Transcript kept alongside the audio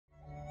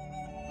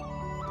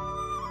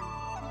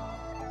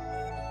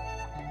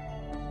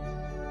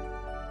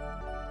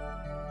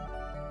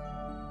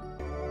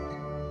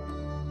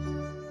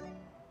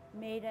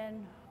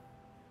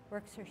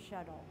works her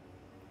shuttle.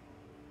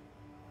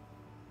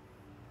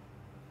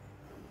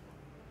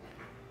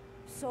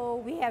 So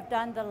we have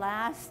done the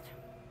last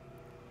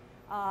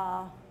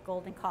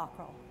golden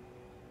cockerel.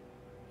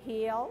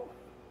 Heel,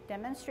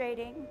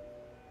 demonstrating,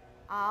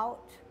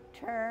 out,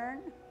 turn,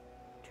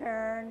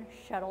 turn,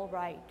 shuttle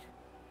right.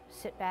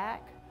 Sit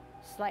back,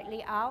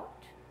 slightly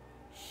out,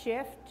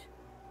 shift,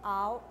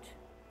 out,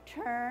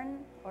 turn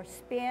or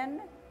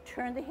spin,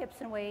 turn the hips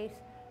and waist,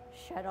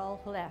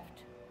 shuttle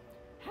left.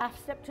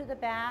 Half step to the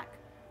back,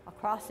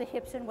 across the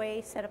hips and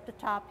waist, set up the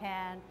top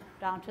hand,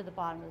 down to the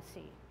bottom of the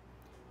seat.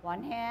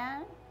 One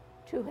hand,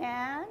 two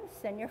hands,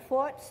 then your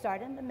foot,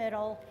 start in the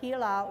middle,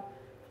 heel out,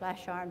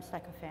 flash arms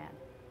like a fan.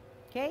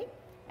 Okay?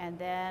 And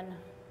then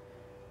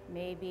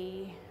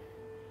maybe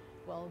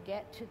we'll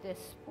get to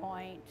this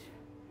point.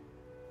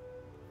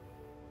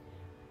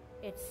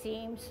 It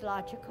seems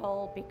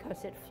logical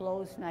because it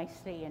flows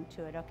nicely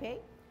into it, okay?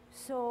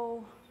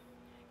 So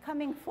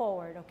coming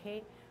forward,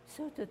 okay?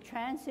 So the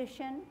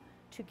transition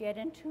to get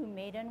into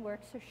Maiden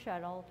works her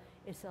shuttle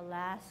is the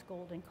last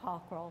golden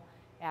cockerel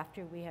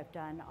after we have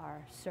done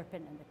our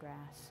serpent in the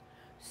grass.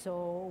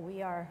 So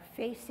we are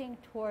facing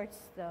towards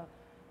the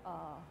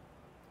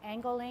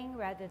angling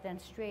rather than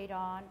straight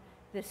on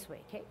this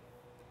way, okay?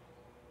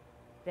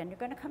 Then you're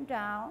gonna come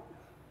down.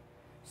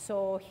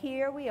 So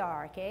here we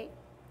are, okay?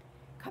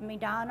 Coming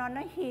down on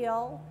a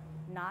heel,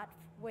 not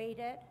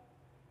weighted,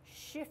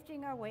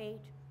 shifting our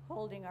weight,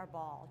 holding our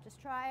ball.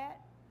 Just try it.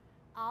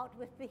 Out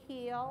with the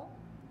heel,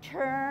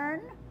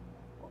 turn,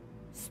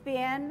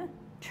 spin,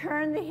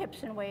 turn the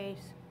hips and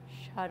waist,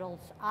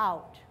 shuttles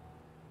out.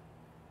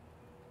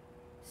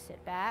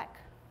 Sit back,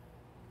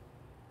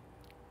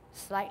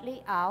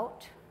 slightly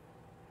out,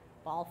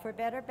 ball for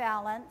better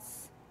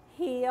balance,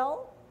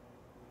 heel,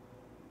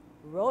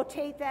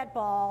 rotate that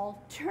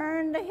ball,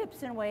 turn the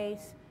hips and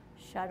waist,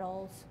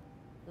 shuttles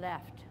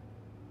left.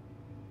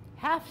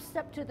 Half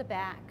step to the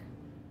back,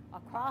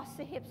 across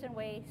the hips and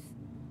waist,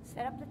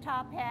 set up the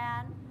top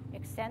hand,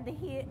 extend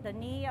the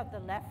knee of the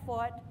left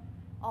foot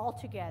all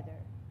together.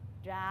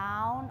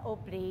 Down,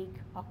 oblique,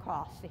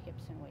 across the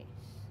hips and waist.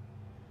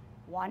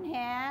 One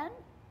hand,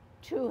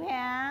 two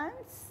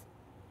hands,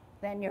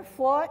 then your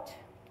foot,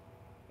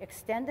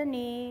 extend the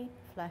knee,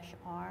 flesh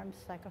arms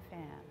like a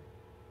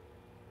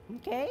fan.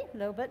 Okay, a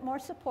little bit more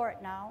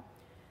support now.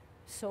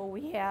 So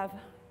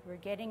we're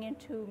getting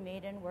into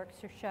Maiden works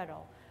her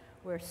shuttle.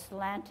 We're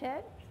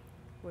slanted,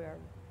 we're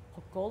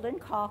golden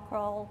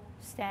cockerel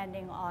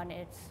standing on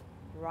its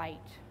right.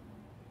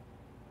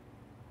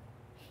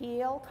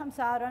 Heel comes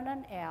out on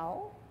an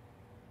L,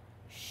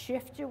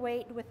 shift your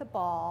weight with the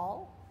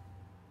ball,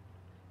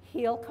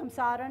 heel comes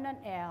out on an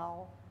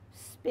L,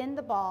 spin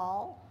the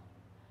ball.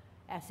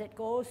 As it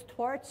goes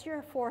towards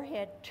your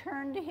forehead,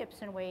 turn the hips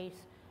and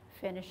waist,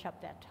 finish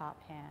up that top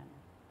hand.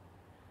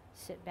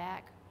 Sit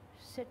back,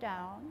 sit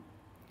down,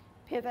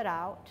 pivot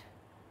out,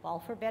 ball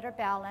for better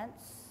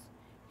balance,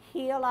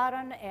 heel out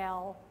on the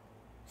L,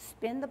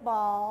 spin the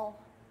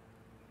ball,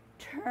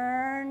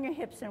 turn your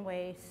hips and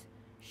waist,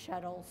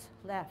 shuttles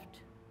left.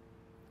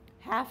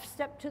 Half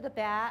step to the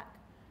back,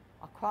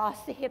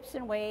 across the hips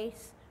and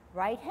waist,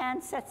 right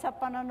hand sets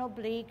up on an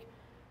oblique,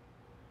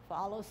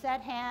 follows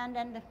that hand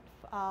and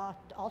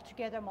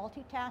altogether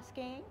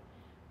multitasking.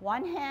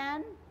 One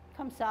hand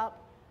comes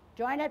up,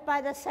 join it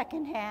by the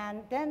second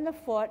hand, then the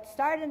foot,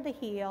 start in the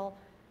heel,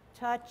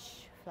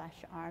 touch,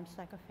 flash arms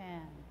like a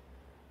fan.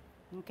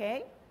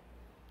 Okay?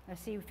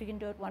 Let's see if you can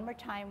do it one more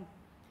time,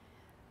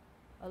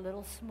 a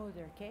little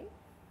smoother, okay?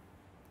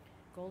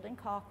 Golden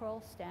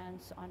cockerel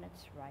stands on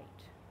its right.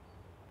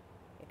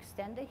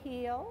 Extend the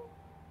heel,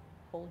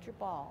 hold your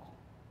ball.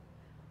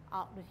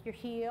 Out with your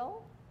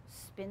heel,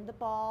 spin the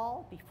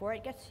ball. Before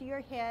it gets to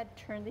your head,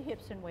 turn the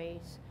hips and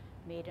waist,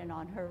 Maiden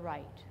on her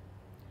right.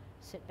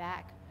 Sit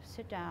back,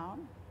 sit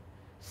down,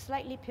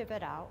 slightly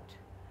pivot out,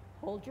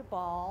 hold your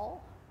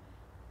ball,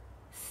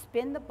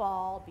 spin the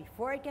ball.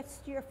 Before it gets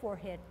to your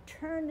forehead,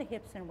 turn the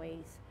hips and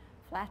waist,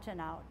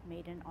 flatten out,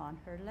 Maiden on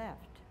her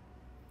left.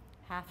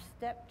 Half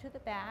step to the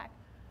back,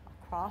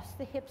 across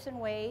the hips and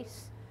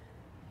waist,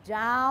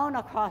 down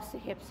across the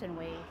hips and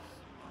waist.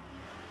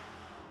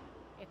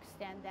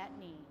 Extend that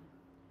knee.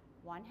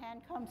 One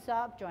hand comes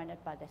up, join it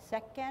by the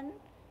second,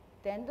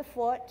 then the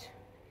foot,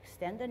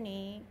 extend the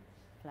knee,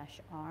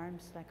 flash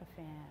arms like a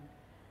fan.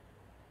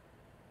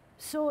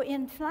 So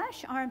in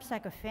flash arms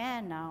like a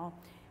fan now,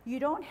 you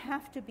don't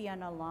have to be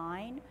on a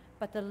line,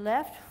 but the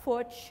left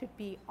foot should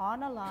be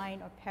on a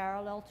line or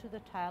parallel to the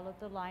tile of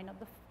the line of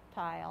the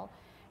tile,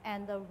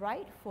 and the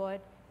right foot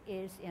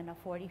is in a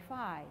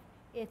 45.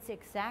 It's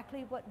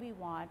exactly what we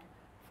want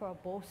for a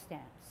bow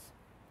stance.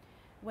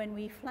 When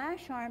we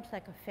flash arms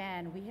like a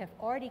fan, we have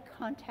already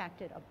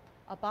contacted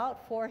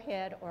about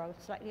forehead or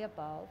slightly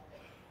above.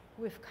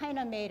 We've kind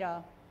of made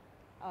a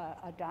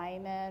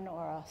diamond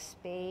or a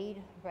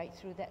spade right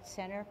through that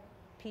center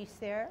piece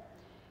there.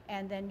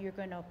 And then you're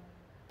going to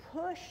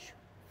push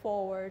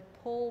forward,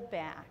 pull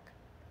back.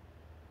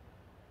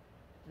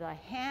 The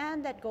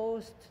hand that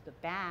goes to the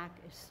back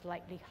is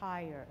slightly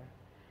higher.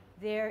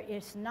 There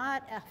is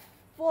not a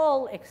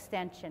full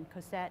extension,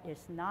 because that is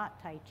not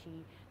Tai Chi,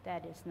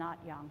 that is not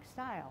Yang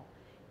style.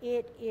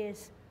 It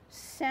is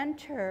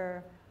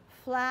center,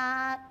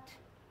 flat,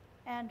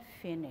 and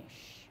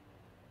finish.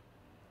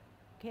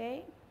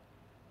 Okay?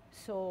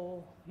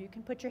 So you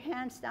can put your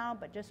hands down,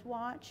 but just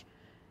watch.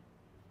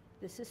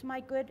 This is my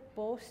good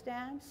bow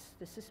stance.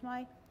 This is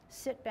my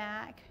sit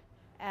back.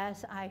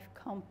 As I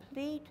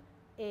complete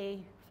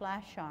a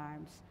flash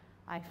arms,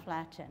 I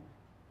flatten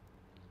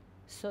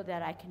so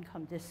that I can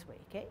come this way,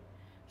 okay?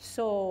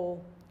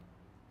 So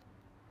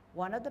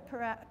one of the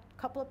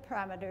couple of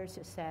parameters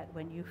is that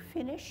when you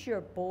finish your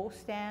bow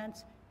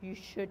stance, you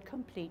should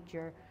complete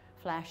your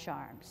flash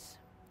arms.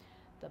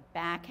 The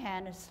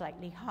backhand is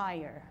slightly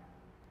higher,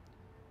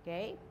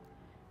 okay?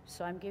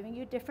 So I'm giving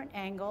you different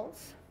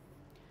angles.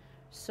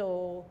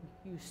 So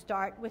you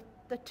start with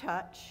the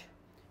touch,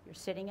 you're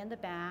sitting in the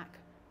back,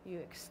 you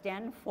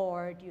extend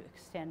forward, you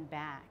extend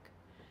back.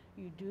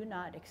 You do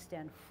not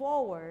extend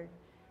forward,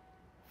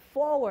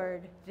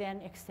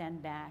 then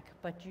extend back,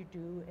 but you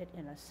do it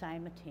in a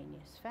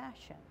simultaneous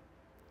fashion.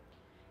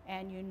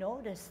 And you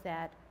notice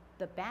that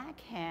the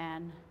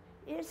backhand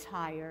is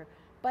higher,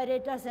 but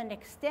it doesn't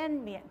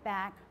extend me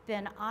back,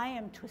 then I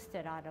am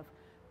twisted out of,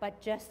 but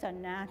just a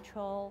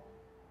natural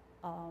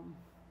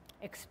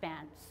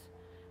expanse.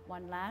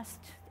 One last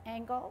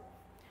angle,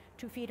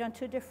 2 feet on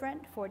 2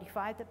 different,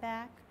 45 the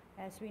back,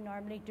 as we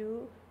normally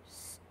do.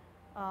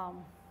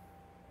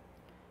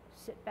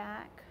 Sit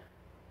back,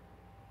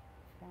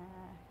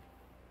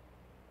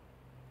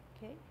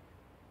 okay?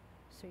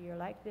 So you're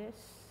like this,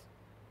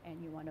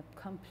 and you want to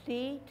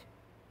complete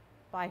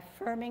by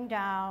firming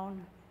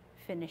down,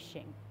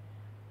 finishing.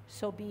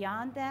 So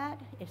beyond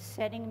that, it's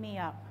setting me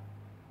up.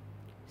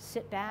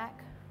 Sit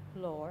back,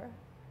 lower,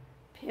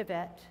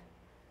 pivot.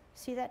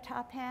 See that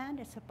top hand?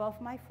 It's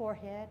above my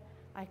forehead.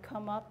 I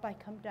come up, I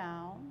come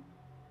down.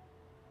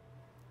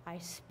 I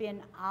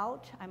spin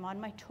out. I'm on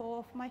my toe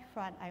of my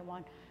front. I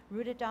want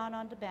rooted down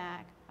on the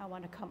back. I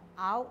want to come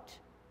out,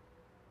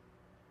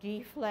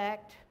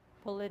 deflect,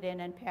 pull it in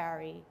and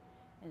parry,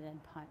 and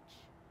then punch.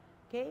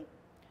 Okay?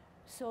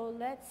 So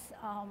let's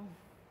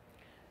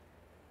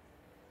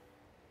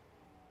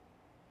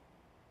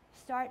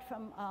start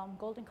from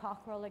Golden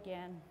Cockerel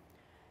again,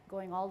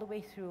 going all the way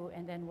through,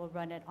 and then we'll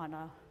run it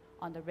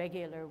on the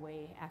regular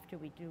way after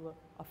we do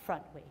a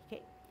front way,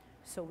 okay?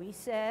 So we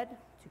said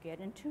to get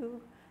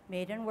into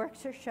Maiden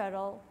works her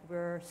shuttle,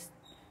 we're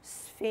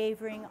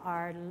favoring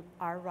our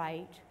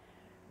right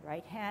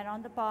hand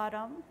on the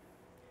bottom,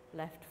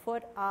 left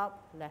foot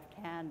up, left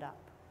hand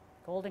up.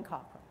 Golden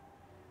Cockerel.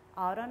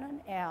 Out on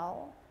an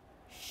L,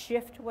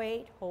 shift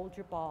weight, hold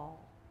your ball.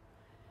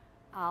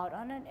 Out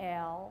on an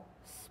L,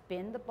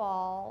 spin the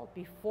ball.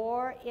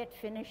 Before it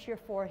finish your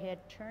forehead,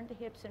 turn the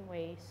hips and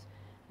waist.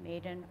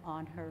 Maiden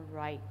on her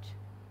right.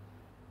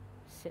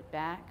 Sit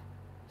back,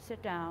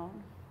 sit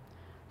down,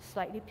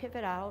 slightly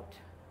pivot out,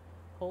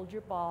 hold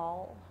your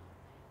ball,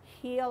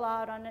 heel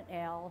out on an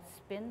L,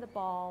 spin the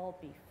ball.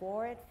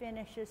 Before it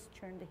finishes,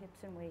 turn the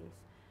hips and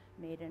waist.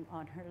 Maiden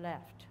on her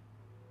left.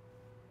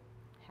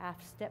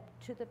 Half step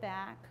to the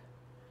back,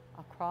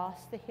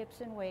 across the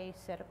hips and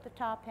waist, set up the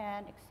top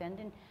hand, extend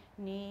the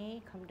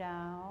knee, come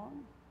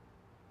down.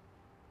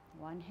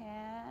 One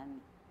hand,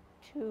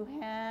 2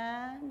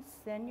 hands,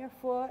 then your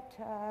foot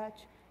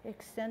touch,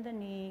 extend the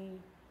knee,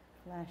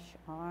 flash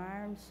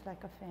arms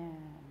like a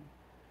fan.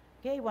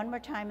 Okay, one more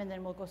time and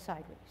then we'll go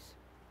sideways.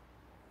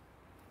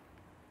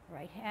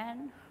 Right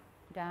hand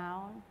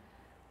down,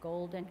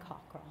 Golden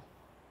Cockerel.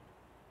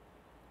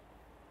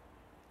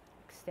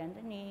 Extend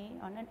the knee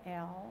on an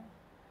L,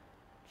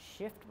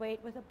 shift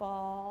weight with a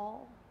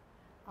ball,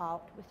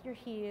 out with your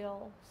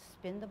heel,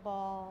 spin the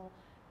ball.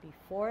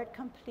 Before it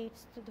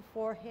completes to the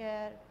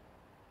forehead,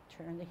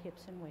 turn the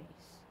hips and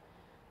waist.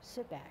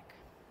 Sit back,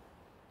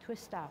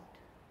 twist out,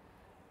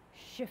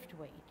 shift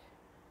weight,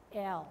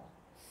 L,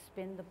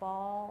 spin the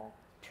ball,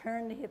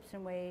 turn the hips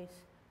and waist,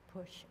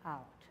 push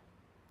out.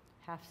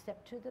 Half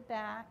step to the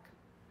back,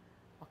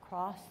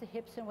 across the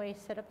hips and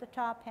waist, set up the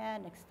top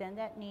hand, extend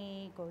that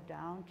knee, go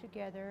down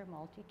together,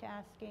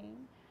 multitasking.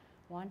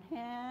 One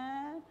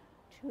hand,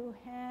 2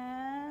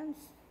 hands,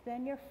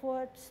 then your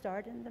foot,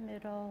 start in the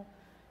middle,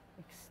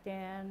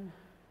 extend,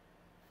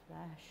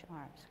 flash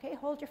arms. Okay,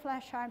 hold your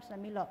flash arms, let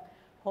me look.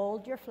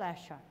 Hold your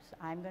flash arms.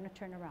 I'm going to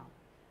turn around.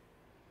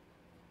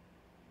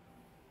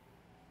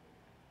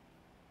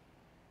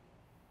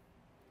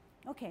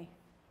 Okay,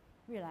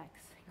 relax.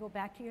 Go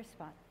back to your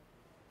spot.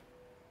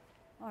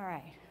 All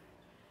right.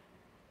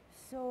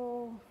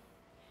 So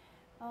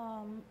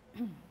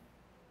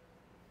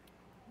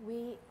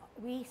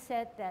we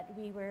said that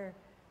we were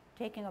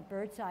taking a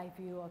bird's eye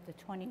view of the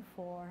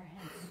 24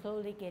 and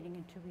slowly getting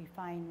into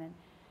refinement,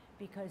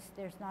 because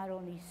there's not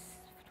only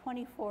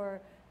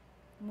 24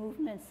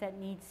 movements that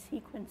need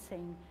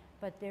sequencing,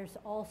 but there's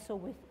also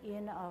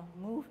within a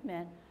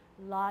movement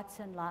lots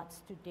and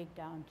lots to dig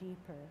down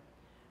deeper.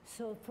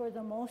 So for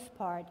the most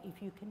part,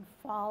 if you can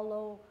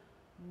follow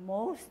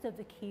most of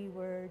the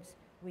keywords,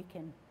 we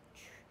can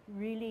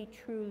really,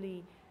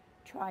 truly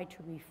try to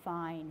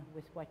refine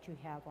with what you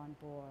have on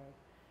board.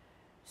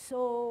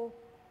 So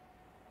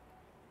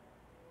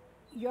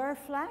your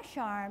flash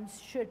arms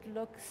should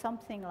look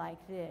something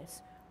like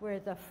this, where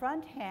the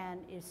front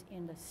hand is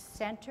in the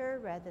center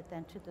rather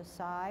than to the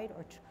side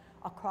or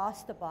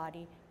across the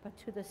body, but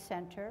to the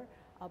center,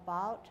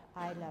 about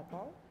eye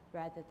level,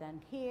 rather than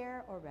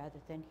here or rather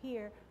than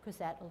here, because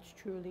that will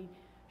truly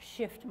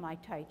shift my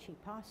Tai Chi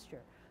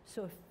posture.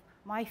 So if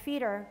my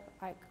feet are,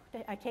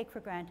 I take for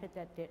granted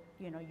that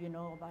you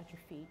know about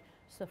your feet.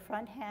 So the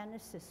front hand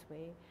is this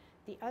way.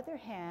 The other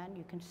hand,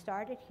 you can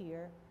start it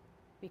here,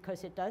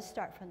 because it does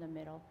start from the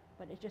middle,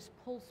 but it just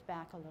pulls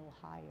back a little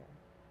higher.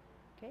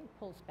 Okay,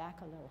 pulls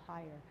back a little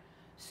higher.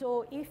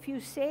 So if you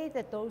say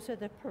that those are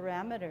the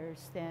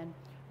parameters, then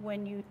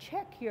when you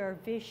check your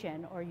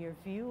vision or your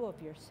view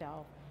of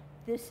yourself,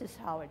 this is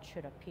how it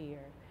should appear.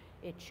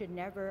 It should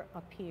never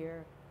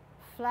appear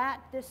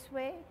flat this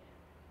way.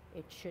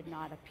 It should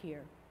not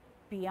appear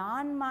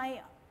beyond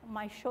my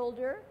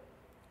shoulder.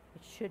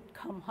 It should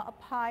come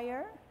up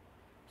higher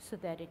so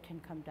that it can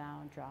come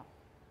down, drop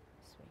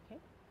this way,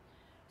 okay?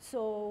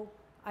 So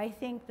I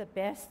think the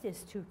best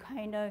is to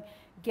kind of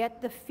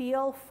get the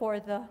feel for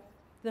the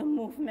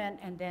movement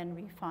and then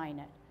refine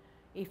it.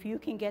 If you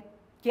can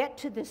get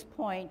to this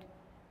point,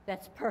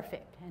 that's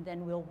perfect, and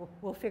then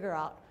we'll figure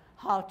out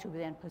how to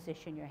then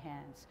position your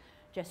hands.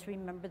 Just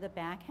remember the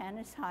back hand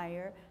is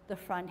higher, the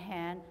front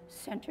hand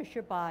centers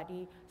your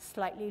body,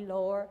 slightly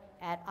lower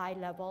at eye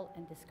level,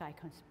 and this guy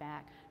comes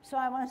back. So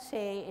I want to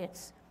say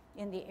it's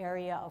in the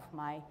area of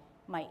my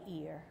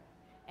ear,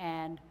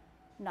 and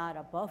not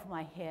above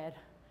my head,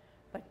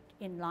 but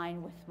in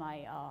line with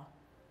my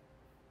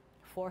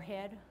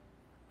forehead,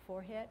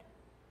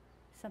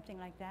 something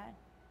like that.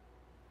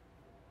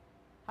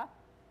 Huh?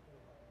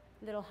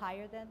 A little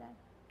higher than that?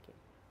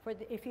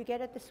 Okay. If you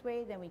get it this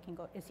way, then we can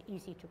go, it's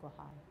easy to go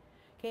high.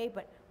 Okay,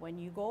 but when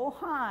you go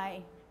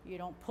high, you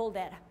don't pull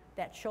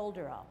that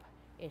shoulder up.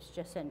 It's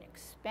just an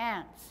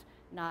expanse,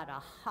 not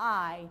a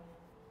high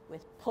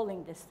with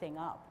pulling this thing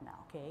up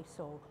now, okay?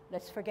 So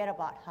let's forget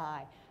about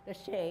high.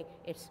 Let's say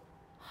it's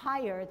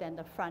higher than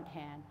the front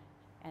hand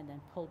and then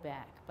pull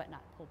back, but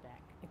not pull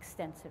back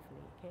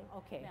extensively, okay?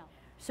 Okay, now,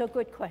 so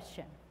good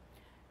question.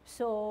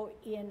 So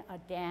in a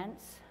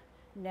dance,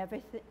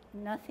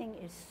 nothing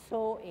is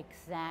so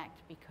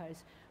exact,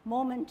 because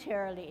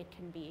momentarily it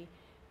can be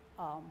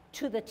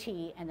to the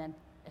T, and then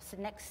the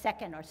next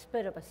second or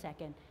split of a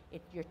second,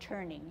 you're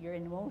turning, you're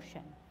in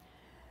motion.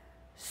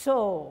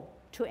 So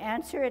to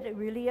answer it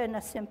really in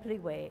a simple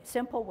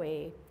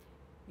way,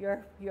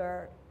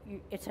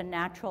 it's a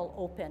natural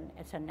open,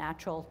 it's a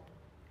natural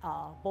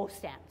bow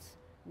stance,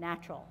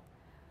 natural.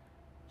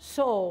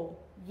 So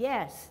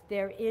yes,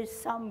 there is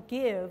some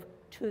give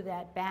to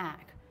that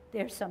back.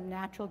 There's some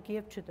natural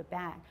give to the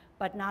back,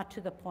 but not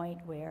to the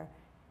point where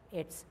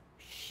it's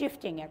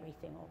shifting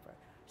everything over.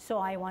 So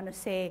I want to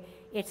say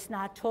it's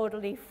not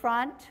totally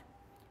front,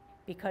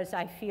 because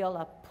I feel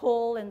a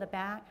pull in the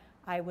back.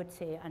 I would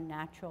say a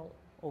natural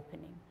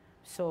opening.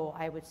 So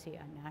I would say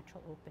a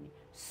natural opening,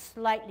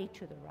 slightly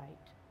to the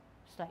right,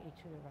 slightly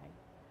to the right.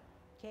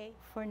 Okay,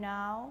 for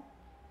now,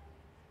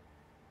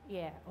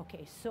 yeah,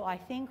 okay, so I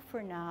think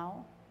for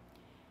now,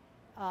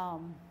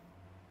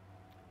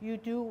 you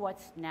do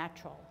what's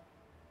natural,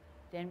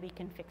 then we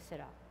can fix it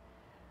up.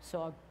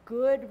 So a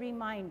good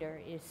reminder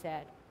is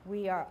that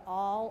we are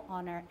all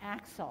on our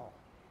axle.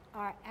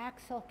 Our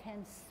axle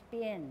can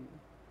spin.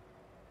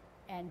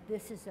 And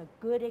this is a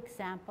good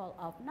example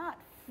of not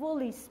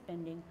fully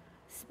spinning,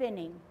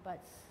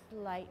 but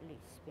slightly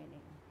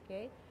spinning,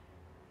 okay?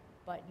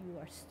 But you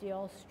are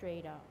still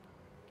straight up,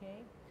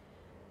 okay?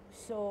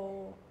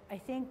 So I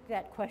think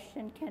that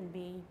question can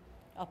be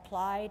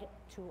applied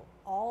to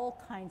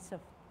all kinds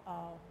of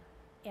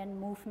end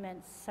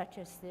movements such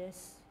as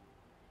this,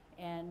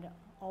 and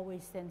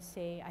always then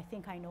say, I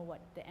think I know what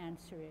the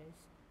answer is.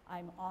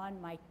 I'm on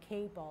my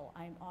cable,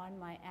 I'm on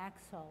my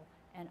axle,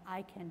 and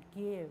I can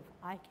give,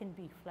 I can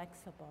be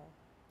flexible.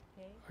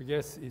 Okay? I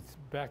guess it's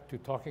back to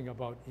talking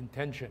about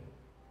intention.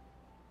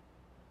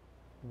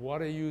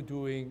 What are you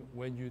doing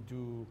when you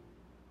do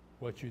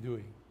what you're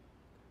doing?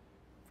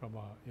 From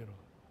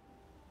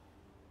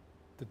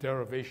the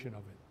derivation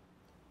of it.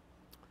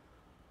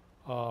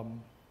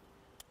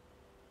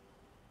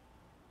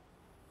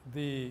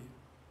 The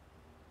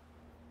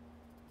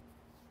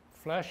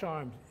flash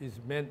arm is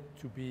meant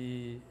to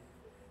be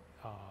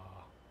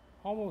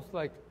almost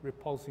like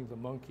repulsing the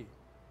monkey.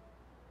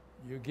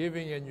 You're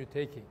giving and you're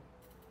taking,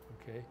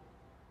 okay?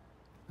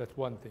 That's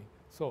one thing.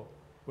 So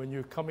when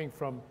you're coming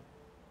from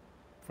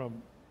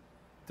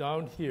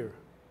down here,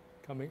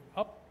 coming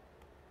up,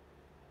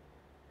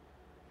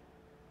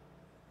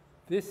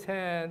 this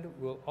hand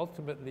will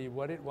ultimately,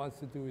 what it wants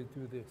to do is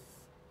do this.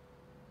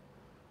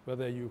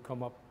 Whether you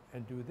come up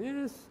and do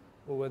this,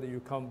 or whether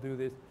you come do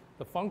this,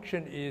 the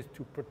function is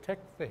to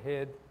protect the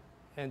head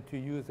and to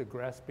use a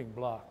grasping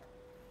block.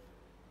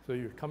 So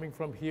you're coming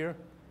from here,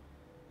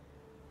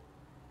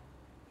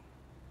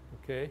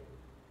 okay?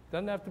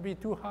 Doesn't have to be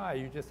too high,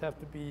 you just have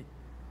to be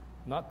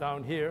not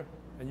down here,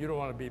 and you don't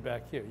want to be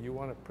back here. You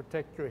want to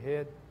protect your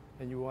head,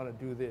 and you want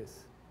to do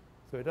this.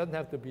 So it doesn't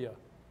have to be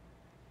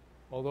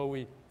although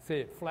we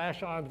say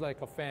flash arms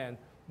like a fan,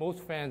 most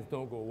fans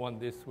don't go one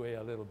this way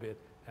a little bit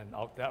and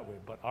out that way,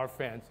 but our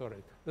fans sort of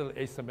a little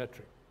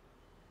asymmetric.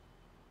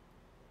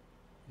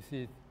 You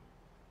see,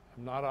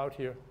 I'm not out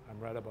here, I'm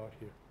right about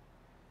here,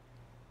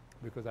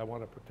 because I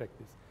want to protect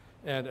this.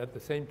 And at the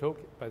same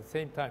token, by the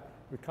same time,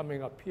 we're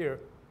coming up here.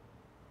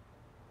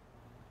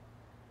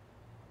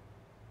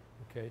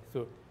 Okay,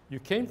 so you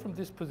came from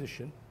this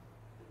position,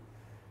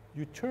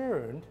 you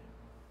turned,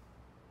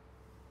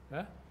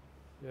 yeah,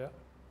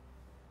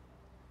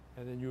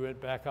 and then you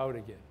went back out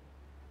again.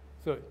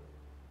 So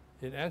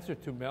in answer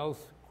to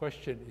Mel's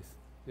question is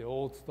the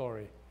old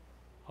story.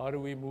 How do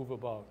we move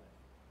about?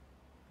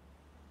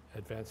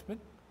 Advancement.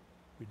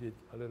 We did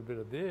a little bit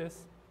of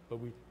this, but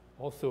we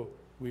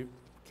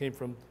came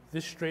from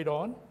this straight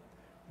on,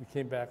 we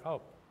came back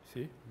out,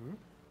 see?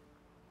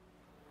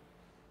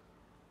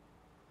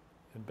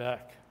 And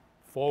back,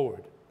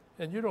 forward.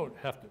 And you don't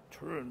have to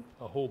turn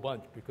a whole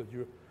bunch because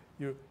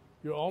you're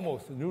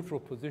almost in neutral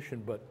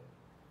position, but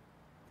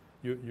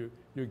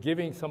you're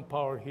giving some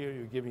power here,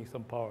 you're giving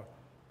some power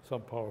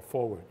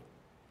forward.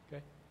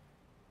 Okay?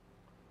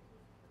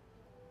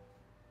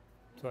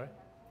 Sorry?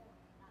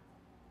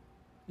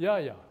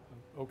 Yeah.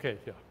 Okay,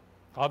 yeah.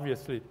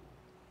 Obviously,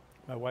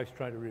 my wife's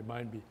trying to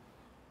remind me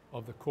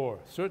of the core.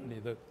 Certainly,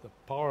 the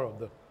power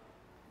of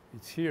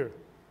it's here,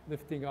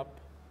 lifting up.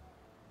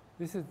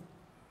 This is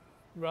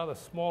rather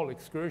small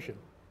excursion,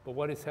 but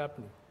what is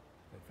happening?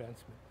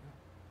 Advancement.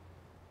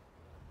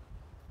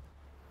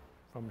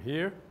 From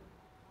here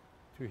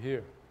to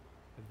here,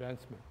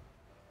 advancement.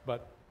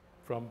 But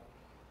from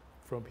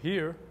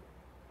here,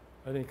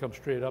 I didn't come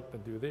straight up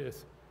and do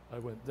this. I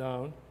went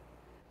down,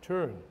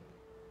 turn.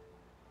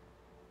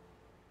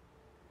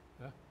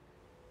 Yeah?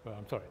 Well,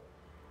 I'm sorry.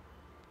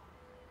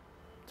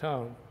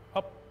 Down,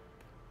 up.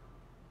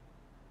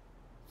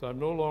 So I'm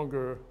no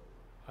longer,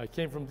 I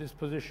came from this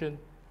position,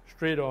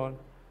 straight on,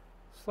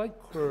 slight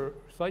curve,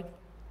 slight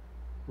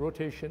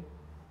rotation,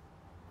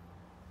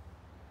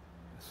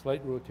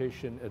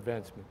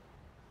 advancement.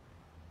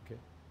 Okay,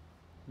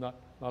 not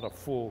a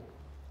full.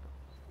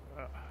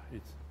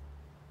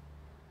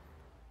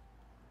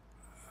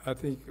 I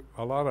think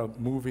a lot of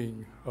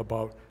moving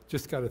about.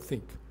 Just got to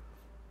think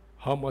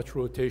how much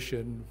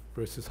rotation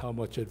versus how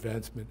much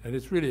advancement, and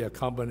it's really a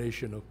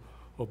combination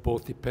of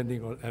both,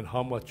 depending on, and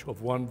how much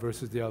of one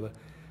versus the other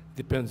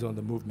depends on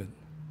the movement.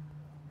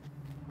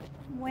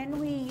 When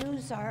we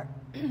use our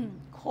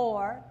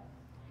core,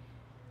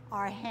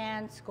 our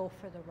hands go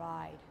for the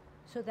ride.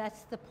 So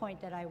that's the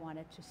point that I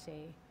wanted to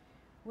say.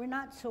 We're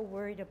not so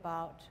worried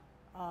about,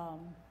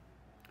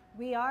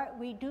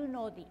 we do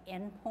know the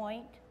end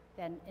point,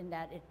 then in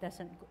that it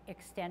doesn't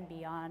extend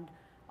beyond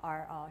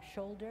our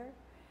shoulder.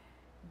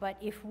 But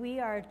if we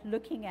are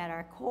looking at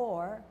our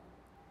core,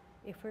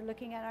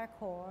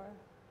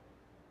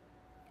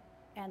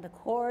 and the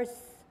core's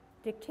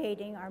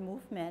dictating our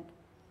movement,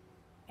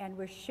 and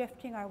we're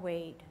shifting our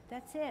weight,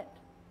 that's it.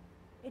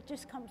 It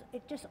just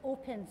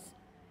opens,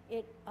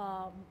 it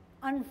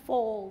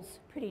unfolds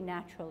pretty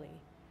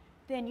naturally.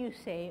 Then you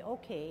say,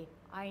 okay,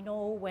 I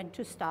know when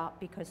to stop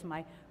because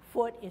my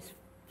foot is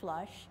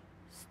flush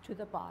to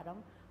the bottom,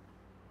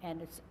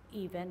 and it's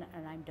even,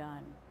 and I'm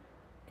done.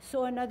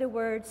 So in other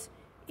words,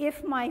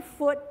 if my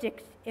foot,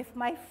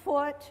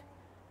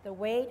 the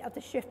weight of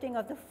the shifting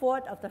of the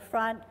foot of the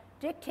front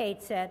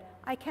dictates it,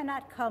 I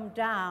cannot come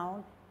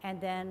down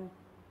and then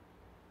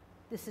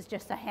this is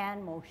just a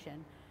hand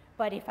motion.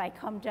 But if I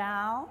come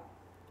down,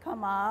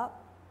 come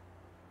up,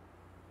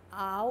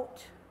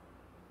 out,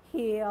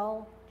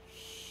 heel,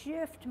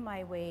 shift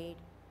my weight,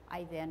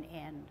 I then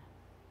end.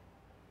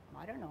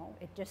 I don't know,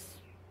 it just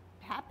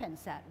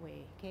happens that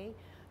way, okay?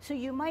 So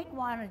you might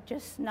want to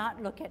just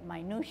not look at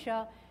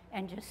minutia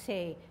and just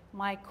say,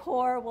 my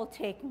core will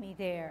take me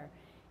there.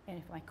 And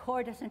if my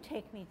core doesn't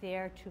take me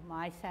there to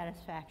my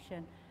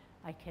satisfaction,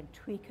 I can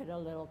tweak it a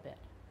little bit.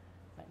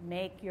 But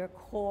make your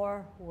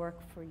core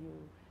work for you.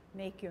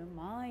 Make your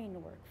mind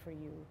work for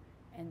you.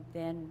 And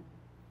then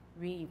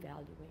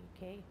reevaluate,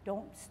 okay?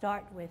 Don't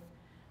start with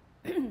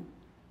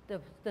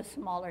the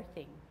smaller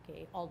thing,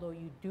 okay? Although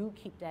you do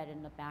keep that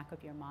in the back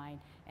of your mind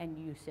and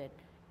use it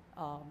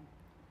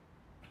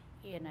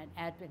in an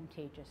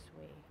advantageous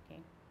way,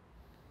 okay?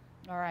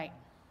 All right.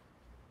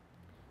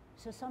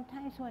 So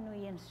sometimes when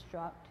we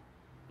instruct,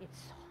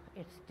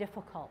 it's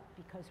difficult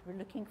because we're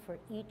looking for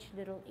each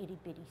little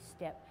itty-bitty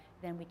step,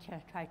 then we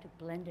try to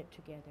blend it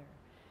together.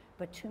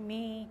 But to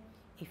me,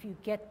 if you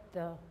get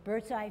the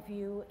bird's eye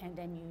view and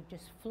then you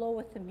just flow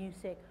with the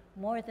music,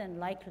 more than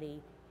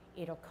likely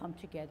it'll come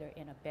together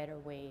in a better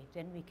way.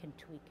 Then we can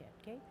tweak it,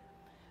 okay?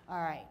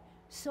 All right,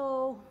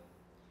 so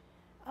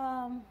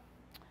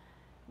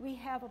we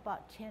have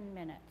about 10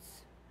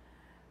 minutes.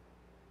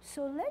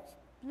 So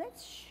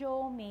let's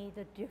show me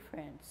the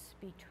difference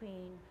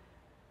between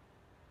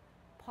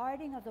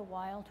parting of the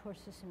wild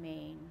horse's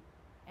mane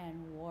and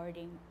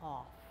warding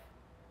off.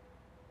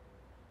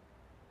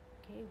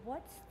 Okay,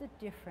 what's the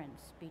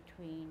difference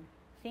between,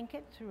 think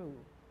it through,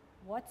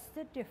 what's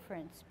the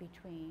difference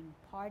between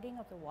parting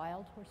of the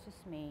wild horse's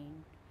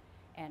mane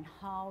and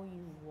how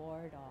you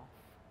ward off?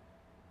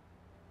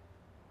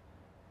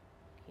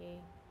 Okay,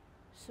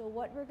 so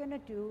what we're going to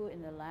do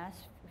in the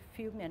last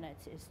few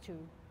minutes is to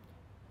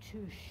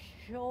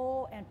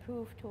show and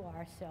prove to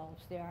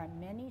ourselves there are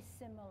many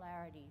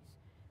similarities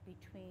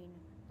between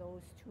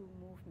those two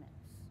movements.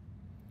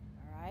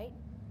 All right?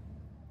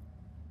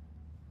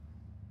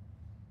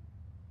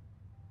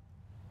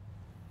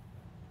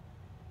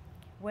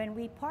 When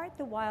we part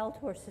the wild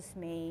horse's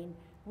mane,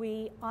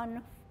 we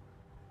open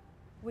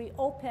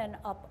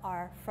up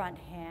our front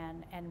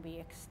hand and we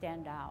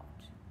extend out.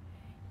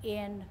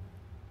 In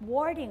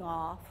warding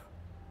off,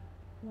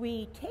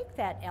 we take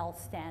that L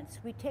stance,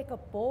 we take a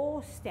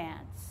bow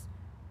stance,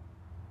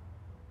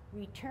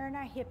 we turn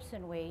our hips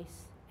and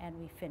waist, and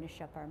we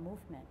finish up our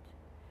movement.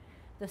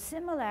 The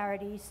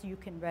similarities you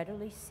can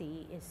readily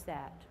see is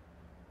that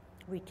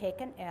we take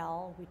an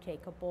L, we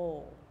take a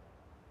bow.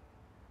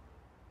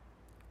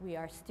 We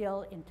are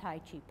still in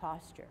Tai Chi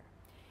posture.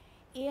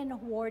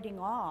 In warding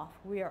off,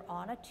 we are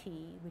on a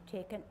T, we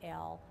take an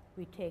L,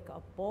 we take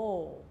a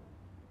bow.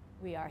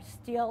 We are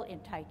still in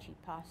Tai Chi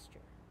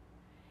posture.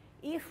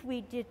 If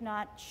we did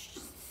not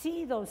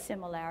see those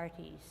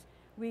similarities,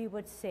 we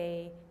would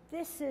say,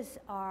 this is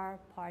our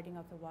parting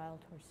of the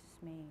wild horse's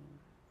mane.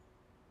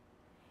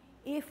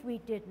 If we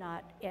did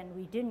not, and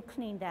we didn't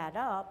clean that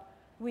up,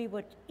 we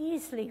would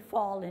easily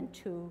fall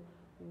into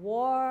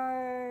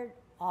ward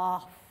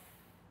off,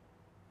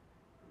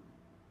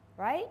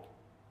 right?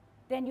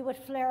 Then you would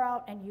flare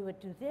out and you would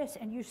do this,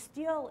 and you're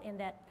still in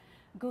that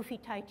goofy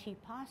Tai Chi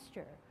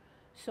posture.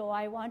 So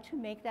I want to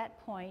make that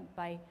point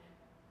by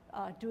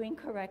doing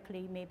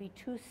correctly maybe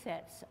 2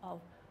 sets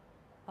of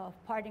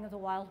parting of the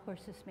wild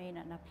horse's mane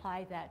and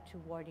apply that to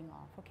warding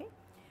off, okay?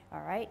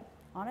 All right,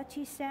 on a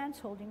T stance,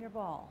 holding your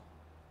ball.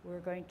 We're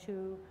going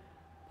to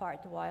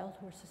part the wild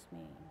horse's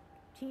mane.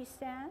 T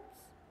stance,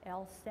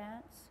 L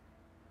stance,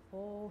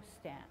 O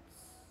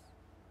stance.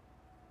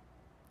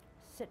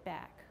 Sit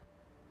back,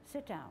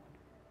 sit down,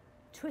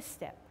 twist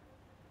step,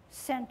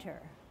 center,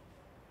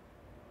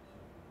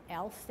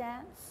 L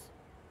stance,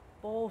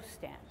 bow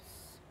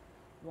stance,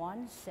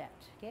 1 set,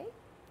 okay?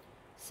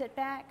 Sit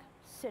back,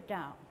 sit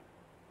down,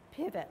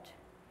 pivot,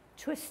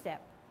 twist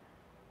step,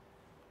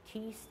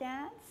 T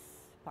stance,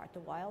 part the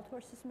wild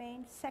horse's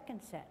mane,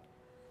 2nd set.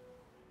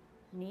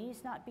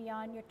 Knees not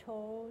beyond your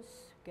toes,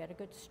 get a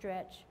good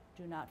stretch,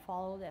 do not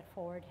follow that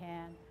forward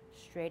hand,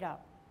 straight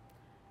up.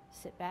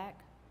 Sit back,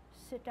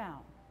 sit down,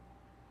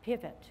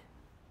 pivot,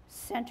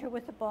 center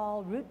with the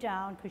ball, root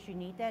down because you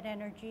need that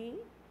energy,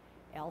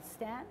 L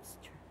stance,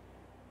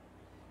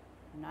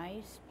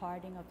 nice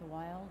parting of the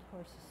wild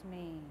horse's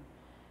mane.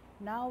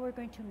 Now we're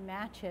going to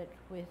match it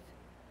with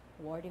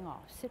warding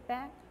off. Sit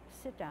back,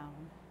 sit down,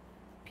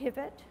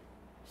 pivot,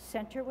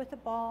 center with the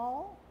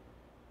ball,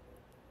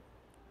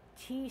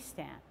 T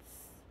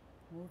stance.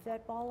 Move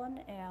that ball on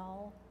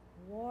L,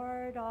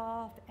 ward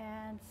off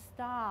and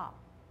stop.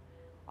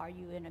 Are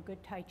you in a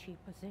good Tai Chi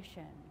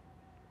position?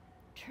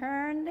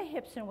 Turn the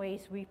hips and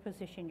waist,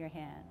 reposition your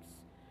hands.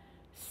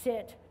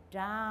 Sit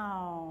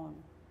down,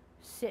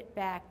 sit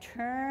back,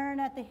 turn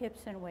at the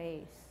hips and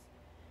waist.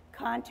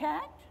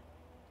 Contact,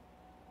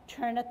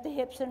 turn at the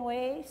hips and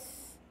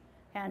waist.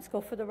 Hands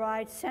go for the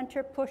ride,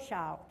 center, push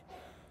out.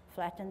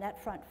 Flatten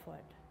that front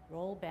foot,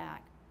 roll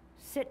back,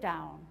 sit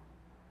down.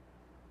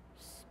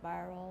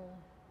 Spiral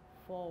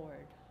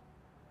forward.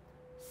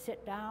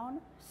 Sit down,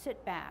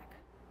 sit back,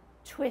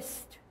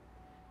 twist,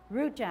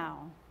 root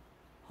down,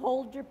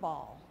 hold your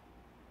ball.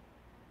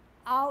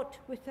 Out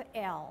with the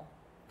L,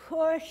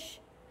 push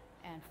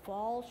and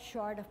fall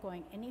short of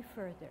going any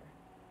further.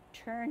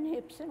 Turn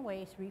hips and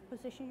waist,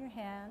 reposition your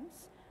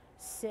hands,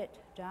 sit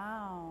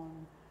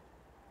down.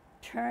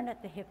 Turn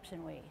at the hips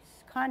and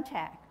waist,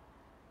 contact.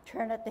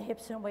 Turn at the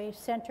hips and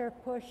waist, center,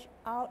 push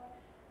out,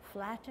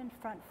 flatten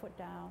front foot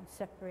down,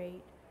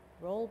 separate,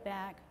 roll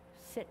back,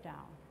 sit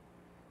down.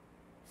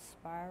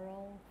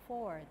 Spiral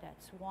forward,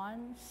 that's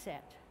 1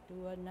 set.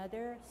 Do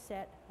another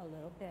set a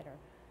little better.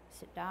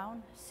 Sit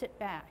down, sit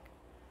back,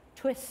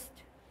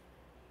 twist,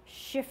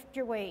 shift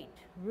your weight,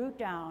 root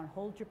down,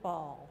 hold your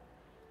ball,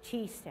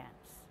 T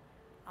stance.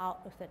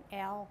 Out with an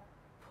L,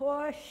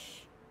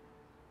 push,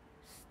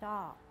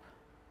 stop.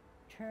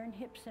 Turn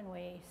hips and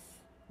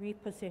waist,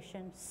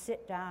 reposition,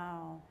 sit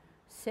down,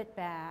 sit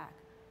back,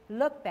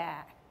 look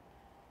back,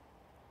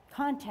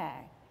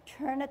 contact,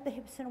 turn at the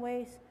hips and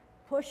waist,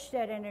 push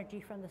that energy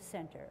from the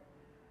center.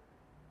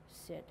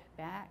 Sit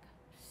back,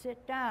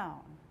 sit down,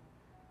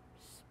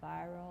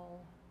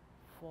 spiral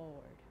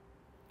forward.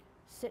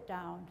 Sit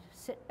down,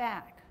 sit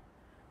back,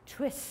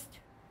 twist,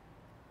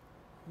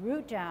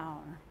 root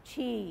down,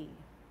 T,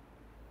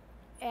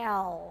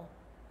 L,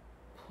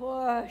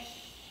 push,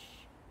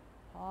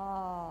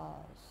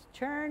 pause,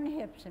 turn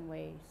hips and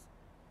waist,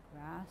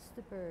 grasp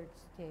the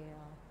bird's tail,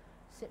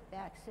 sit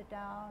back, sit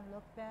down,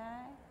 look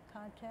back,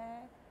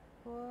 contact,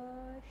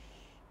 push,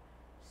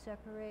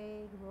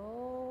 separate,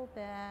 roll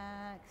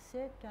back,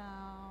 sit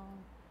down,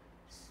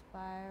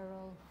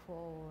 spiral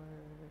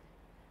forward.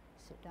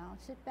 Sit down,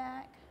 sit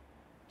back,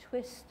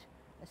 twist.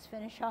 Let's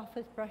finish off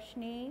with brush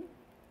knee,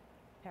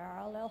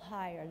 parallel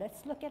higher.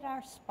 Let's look at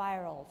our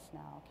spirals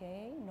now,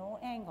 okay? No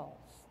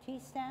angles. T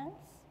stance,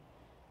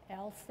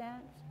 L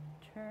stance,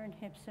 turn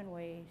hips and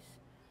waist,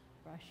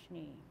 brush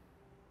knee.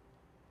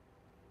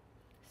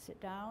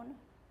 Sit down,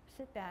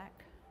 sit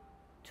back,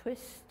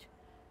 twist.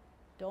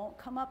 Don't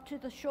come up to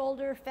the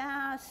shoulder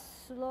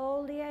fast,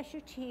 slowly as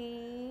you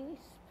tease.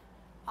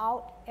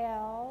 Out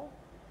L,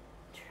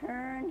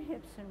 turn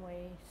hips and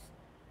waist,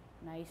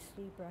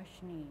 nicely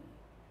brush knee.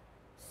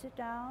 Sit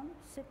down,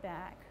 sit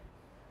back,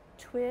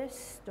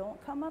 twist.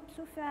 Don't come up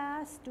so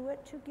fast, do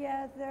it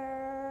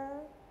together.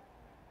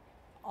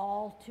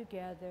 All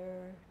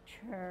together,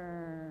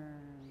 turn.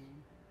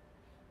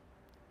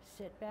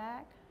 Sit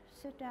back,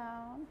 sit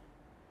down,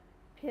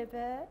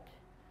 pivot.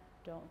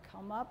 Don't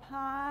come up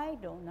high,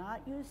 do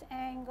not use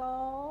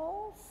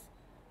angles.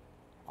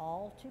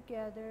 All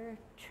together,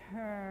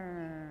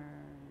 turn.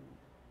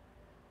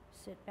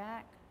 Sit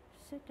back,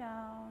 sit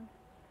down,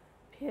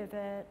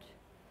 pivot,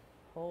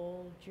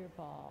 hold your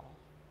ball.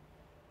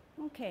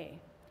 Okay,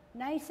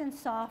 nice and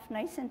soft,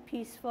 nice and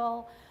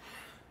peaceful,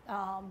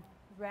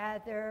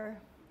 rather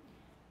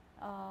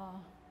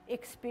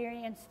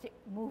experienced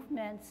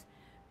movements,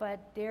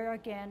 but there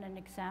again an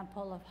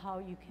example of how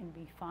you can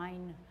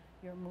refine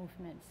your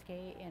movements,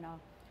 okay, in a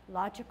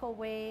logical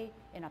way,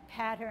 in a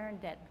pattern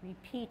that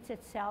repeats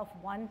itself.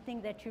 One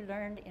thing that you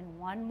learned in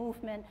one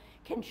movement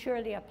can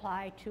surely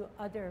apply to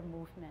other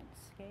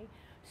movements, okay?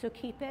 So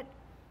keep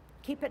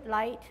it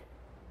light,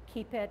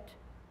 keep it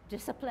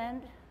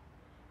disciplined,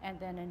 and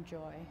then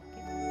enjoy.